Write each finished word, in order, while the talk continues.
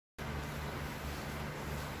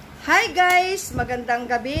Hi guys! Magandang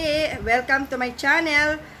gabi! Welcome to my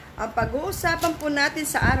channel. Ang pag-uusapan po natin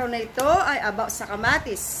sa araw na ito ay about sa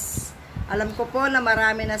kamatis. Alam ko po na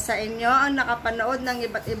marami na sa inyo ang nakapanood ng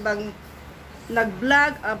iba't ibang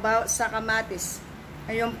nag-vlog about sa kamatis.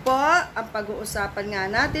 Ngayon po, ang pag-uusapan nga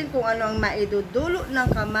natin kung ano ang maidudulo ng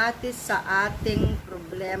kamatis sa ating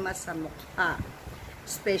problema sa mukha.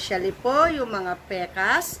 Especially po yung mga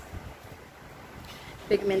pekas,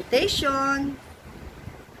 pigmentation,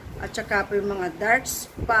 at saka po yung mga dark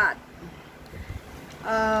spot.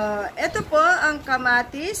 Ito po, ang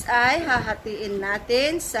kamatis ay hahatiin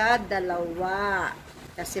natin sa dalawa.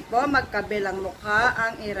 Kasi po, magkabilang mukha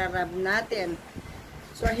ang irarab natin.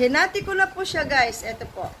 So, hinati ko na po siya guys. Ito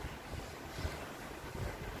po.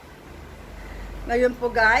 Ngayon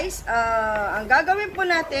po guys, ang gagawin po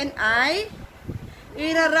natin ay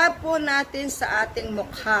irarab po natin sa ating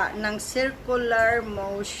mukha ng circular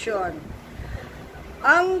motion.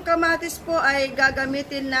 Ang kamatis po ay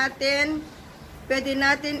gagamitin natin, pwede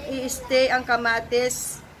natin i-stay ang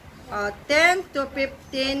kamatis 10 to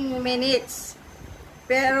 15 minutes.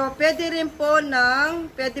 Pero pwede rin po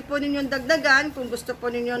pwede po ninyong dagdagan kung gusto po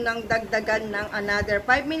ninyo ng dagdagan ng another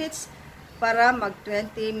 5 minutes para mag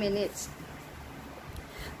 20 minutes.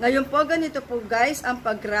 Ngayon po, ganito po guys ang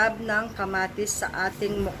pag-rub ng kamatis sa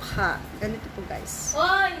ating mukha. Ganito po guys.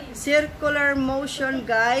 Circular motion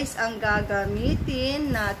guys ang gagamitin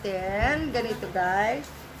natin. Ganito guys.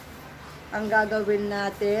 Ang gagawin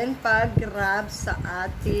natin pag-rub sa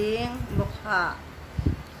ating mukha.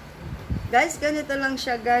 Guys, ganito lang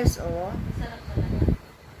siya guys. Oh.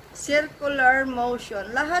 Circular motion.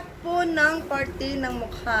 Lahat po ng parte ng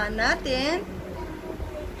mukha natin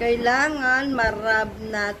kailangan marab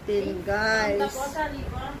natin guys.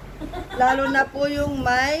 Lalo na po yung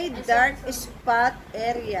may dark spot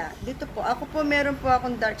area. Dito po, ako po meron po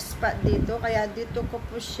akong dark spot dito. Kaya dito ko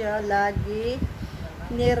po siya lagi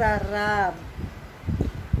nirarab.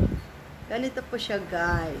 Ganito po siya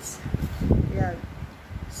guys. Yan.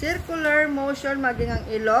 Circular motion maging ang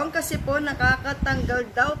ilong. Kasi po nakakatanggal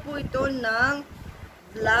daw po ito ng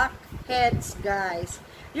blackheads guys.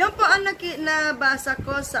 Yun po ang nabasa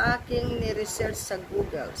ko sa aking ni-research sa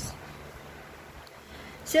Google.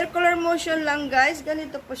 Circular motion lang guys.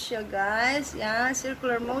 Ganito po siya guys. Yan,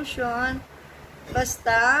 circular motion.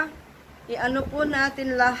 Basta, i-ano po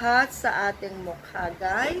natin lahat sa ating mukha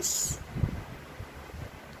guys.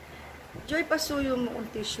 Joy, pasuyo mo kung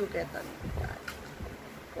tissue ketan.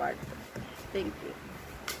 Kwarto. Thank you.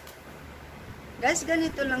 Guys,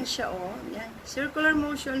 ganito lang siya oh. Yan, circular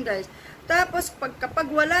motion guys. Tapos kapag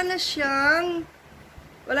wala na siyang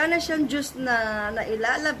juice na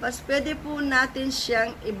ilalabas, pwede po natin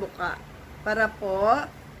siyang ibuka para po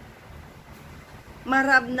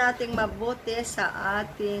marab nating mabuti sa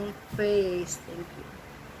ating face. Thank you.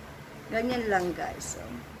 Ganyan lang guys. So,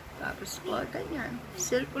 tapos po, ganyan.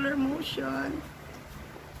 Circular motion.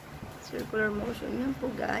 Circular motion. Yan po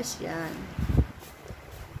guys. Yan.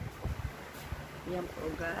 Yan po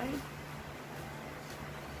guys.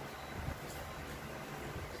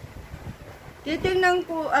 Titingnan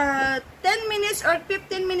po, 10 minutes or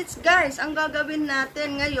 15 minutes guys, ang gagawin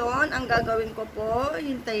natin ngayon, ang gagawin ko po,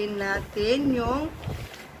 hintayin natin yung,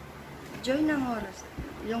 join ng oras,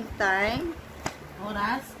 yung time.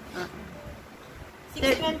 Oras?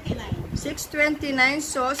 6:29. 6:29,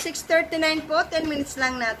 so 6:39 po, 10 minutes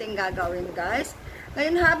lang natin gagawin guys.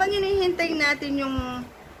 Ngayon habang hinihintay natin yung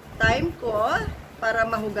time ko, para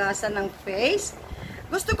mahugasan ng face,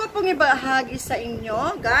 gusto ko pong ibahagi sa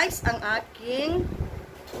inyo, guys, ang aking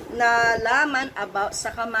nalaman about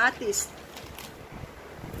sa kamatis.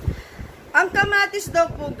 Ang kamatis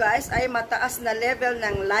daw po, guys, ay mataas na level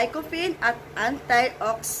ng lycopene at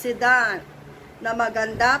antioxidant na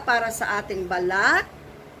maganda para sa ating balat.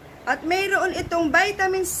 At mayroon itong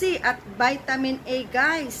vitamin C at vitamin A,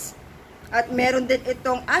 guys. At meron din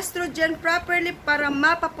itong estrogen properly para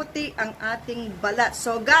mapaputi ang ating balat.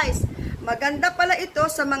 So, guys, maganda pala ito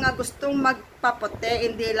sa mga gustong magpaputi,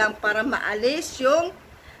 hindi lang para maalis yung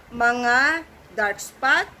mga dark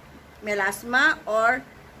spot, melasma, or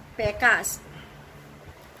pekas.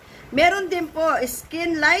 Meron din po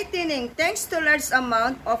skin lightening thanks to large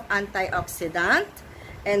amount of antioxidant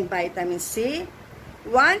and vitamin C.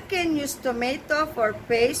 One can use tomato for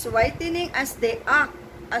face whitening as they act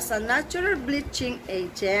as a natural bleaching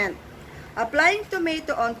agent. Applying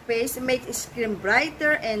tomato on face makes skin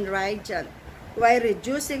brighter and radiant while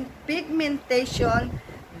reducing pigmentation,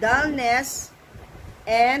 dullness,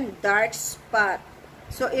 and dark spot.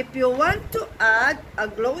 So if you want to add a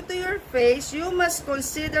glow to your face, you must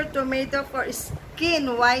consider tomato for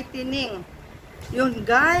skin whitening. Yun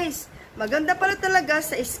guys, Maganda pala talaga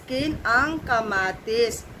sa skin ang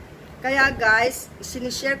kamatis. Kaya guys,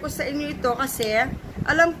 sinishare ko sa inyo ito kasi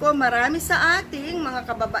alam ko marami sa ating mga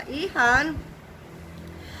kababaihan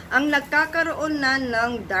ang nagkakaroon na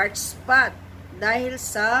ng dark spot dahil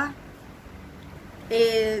sa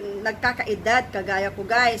nagkakaedad, kagaya ko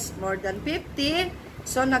guys, more than 50.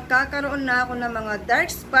 So nagkakaroon na ako ng mga dark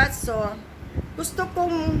spots. So gusto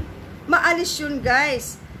kong maalis yun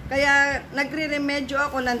guys. Kaya nagre-remedyo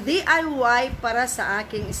ako ng DIY para sa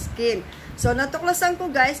aking skin. So natuklasan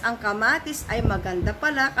ko guys, ang kamatis ay maganda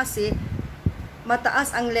pala kasi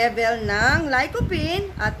mataas ang level ng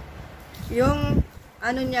lycopene at yung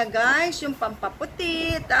ano niya guys, yung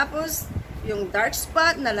pampaputi, tapos yung dark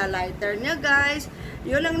spot, nalalighter niya guys.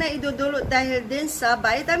 Yun ang naidudulot dahil din sa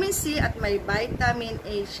vitamin C at may vitamin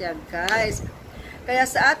A siya guys. Kaya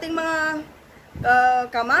sa ating mga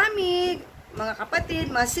kamami, mga kapatid,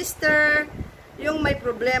 mga sister, yung may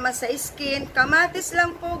problema sa skin, kamatis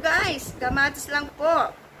lang po guys. Kamatis lang po.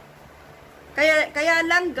 Kaya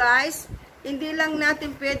lang guys, hindi lang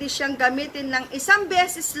natin pwede siyang gamitin ng isang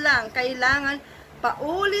beses lang. Kailangan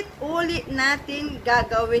paulit-ulit natin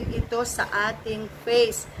gagawin ito sa ating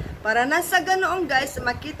face. Para nasa ganoon guys,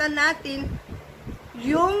 makita natin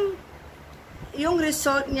yung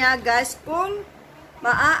result niya guys, kung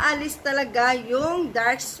maaalis talaga yung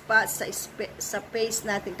dark spot sa face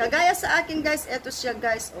natin. Kagaya sa akin guys, eto siya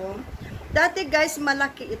guys, oh. Dati guys,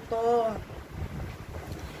 malaki ito.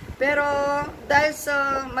 Pero dahil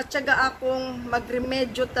sa matyaga akong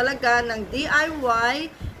magremedyo talaga ng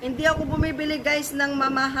DIY, hindi ako bumibili guys ng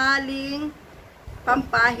mamahaling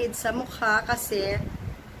pampahid sa mukha kasi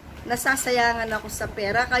nasasayangan ako sa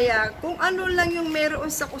pera. Kaya kung ano lang yung meron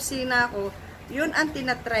sa kusina ko, yun ang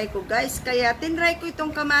tinatry ko guys. Kaya tinry ko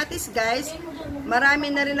itong kamatis guys.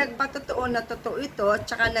 Marami na rin nagpatotoo na totoo ito.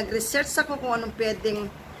 Tsaka nag-research ako kung anong pwedeng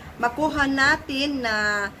makuha natin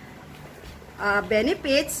na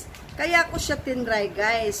benefits. Kaya ko siya tinry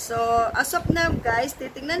guys. So as of now guys,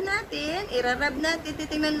 titingnan natin, irarab natin,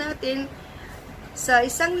 titingnan natin sa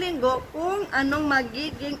isang linggo kung anong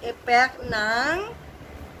magiging effect ng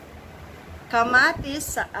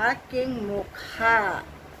kamatis sa aking mukha.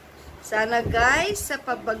 Sana guys, sa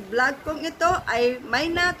pag-vlog kong ito ay may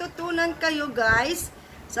natutunan kayo guys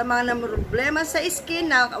sa mga problema sa skin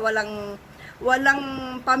na walang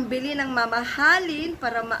pambili ng mamahalin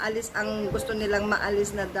para maalis ang gusto nilang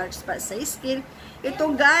maalis na dark spot sa skin.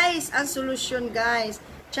 Ito guys, ang solusyon guys.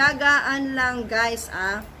 Tiyagaan lang guys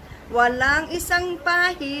Walang isang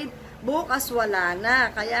pahid, bukas wala na.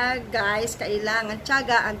 Kaya guys, kailangan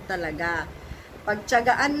tiyagaan talaga.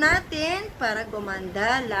 Pagtiyagaan natin para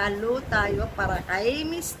gumanda, lalo tayo para kay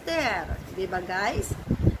mister. Diba guys?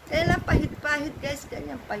 Kailan pahid-pahid guys,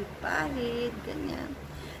 ganyan, pahid-pahid, ganyan.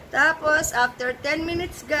 Tapos, after 10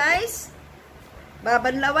 minutes guys,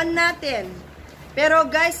 babanlawan natin. Pero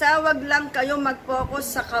guys wag lang kayo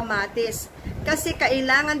mag-focus sa kamatis. Kasi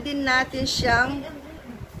kailangan din natin siyang,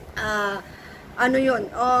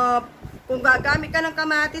 kung gagamit ka ng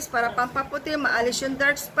kamatis para pampaputi, maalis yung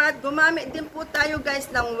dark spot, gumamit din po tayo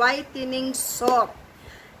guys ng whitening soap.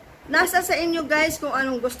 Nasa sa inyo guys kung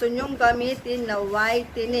anong gusto nyong gamitin na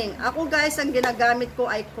whitening. Ako guys, ang ginagamit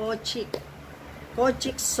ko ay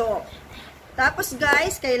Kochik soap. Tapos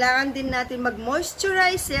guys, kailangan din natin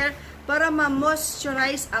mag-moisturizer para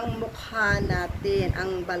ma-moisturize ang mukha natin,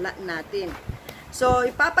 ang balat natin. So,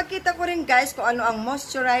 ipapakita ko rin guys kung ano ang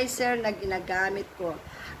moisturizer na ginagamit ko.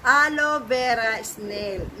 Aloe vera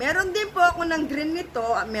snail. Meron din po ako ng green nito,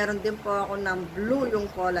 meron din po ako ng blue,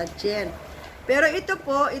 yung collagen. Pero ito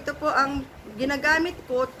po ang ginagamit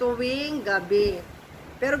ko tuwing gabi.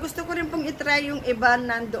 Pero gusto ko rin pong itry yung iba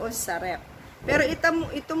nandoon sa rep. Pero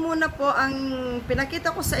ito muna po ang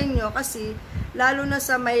pinakita ko sa inyo kasi lalo na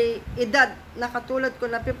sa may edad na katulad ko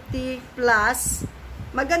na 50 plus,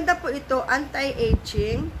 maganda po ito,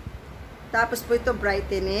 anti-aging. Tapos po ito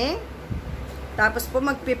brightening. Tapos po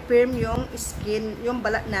magpipirm yung skin, yung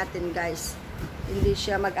balat natin guys. Hindi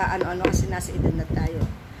siya mag-aano-ano kasi nasa edad na tayo.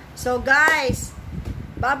 So guys,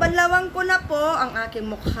 babanlawan ko na po ang aking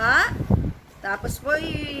mukha. Tapos po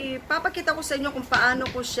ipapakita ko sa inyo kung paano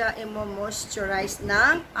ko siya i-moisturize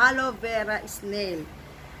ng aloe vera snail.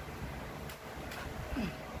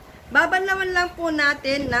 Babanlawan lang po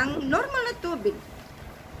natin ng normal na tubig.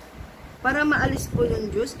 Para maalis po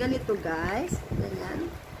yung juice. Ganito guys. Ganyan.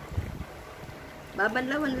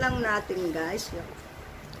 Babanlawan lang natin guys.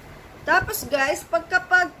 Tapos guys,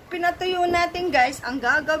 pagkapag pinatuyo natin guys, ang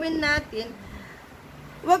gagawin natin,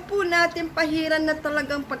 wag po natin pahiran na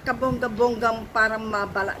talagang pagkabongga-bonggang para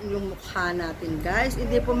mabala yung mukha natin guys.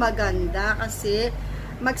 Hindi po maganda kasi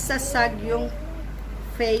magsasag yung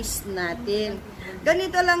face natin.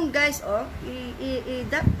 Ganito lang guys, oh.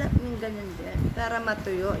 I-dap-dap yung ganyan din. Para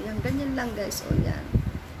matuyo. Yan, ganyan lang guys, oh. Yan.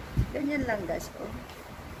 Ganyan lang guys, oh.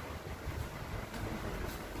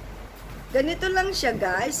 Ganito lang siya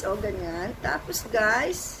guys, oh. Ganyan. Tapos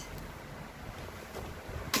guys,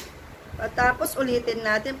 tapos ulitin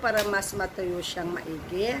natin para mas matuyo siyang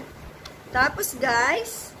maigi. Tapos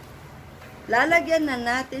guys, lalagyan na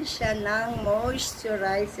natin siya ng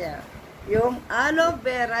moisturizer. Yung aloe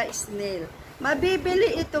vera snail.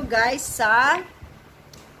 Mabibili ito guys sa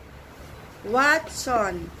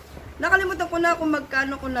Watson. Nakalimutan ko na kung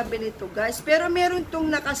magkano ko nabili ito guys. Pero meron itong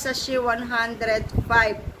nakasashi 105.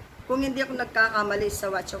 Kung hindi ako nagkakamali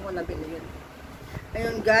sa Watson ko nabili yun.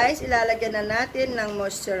 Ayun guys, ilalagyan na natin ng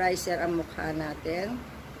moisturizer ang mukha natin.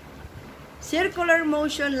 Circular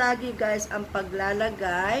motion lagi guys ang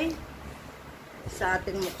paglalagay sa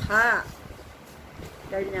ating mukha.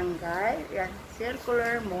 Ganyan guys. Yan,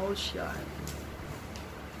 circular motion.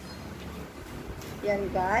 Yan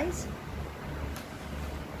guys.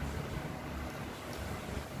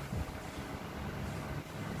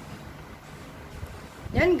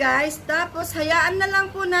 Yan guys, tapos hayaan na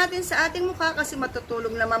lang po natin sa ating mukha kasi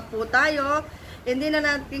matutulog naman po tayo. Hindi na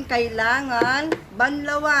natin kailangan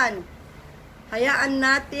banlawan. Hayaan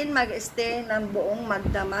natin mag-stay ng buong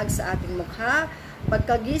magdamag sa ating mukha.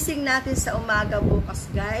 Pagkagising natin sa umaga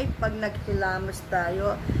bukas guys, pag naghilamos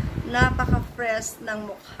tayo, napaka-fresh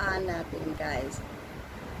ng mukha natin guys.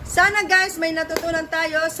 Sana guys, may natutunan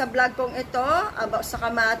tayo sa vlog kong ito about sa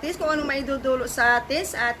kamatis, kung anong maidudulot sa atin,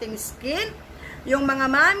 sa ating skin. Yung mga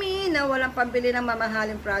mami na walang pambili ng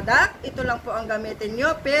mamahaling product, ito lang po ang gamitin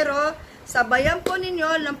nyo. Pero, sabayan po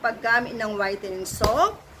ninyo ng paggamit ng whitening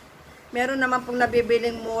soap. Meron naman pong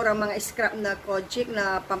nabibiling murang mga scrap na kojic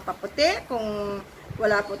na pampaputi. Kung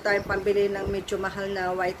wala po tayong pambili ng medyo mahal na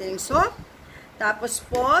whitening soap. Tapos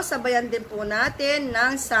po, sabayan din po natin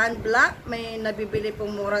ng sunblock. May nabibili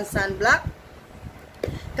pong murang sunblock.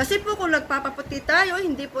 Kasi po kung nagpapaputi tayo,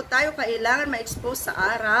 hindi po tayo kailangan ma-expose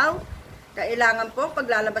sa araw. Kailangan po,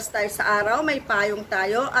 paglalabas tayo sa araw, may payong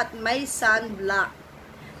tayo at may sunblock.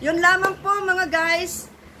 Yun lamang po mga guys.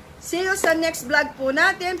 See you sa next vlog po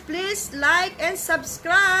natin. Please like and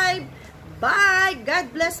subscribe. Bye!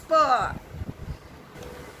 God bless po!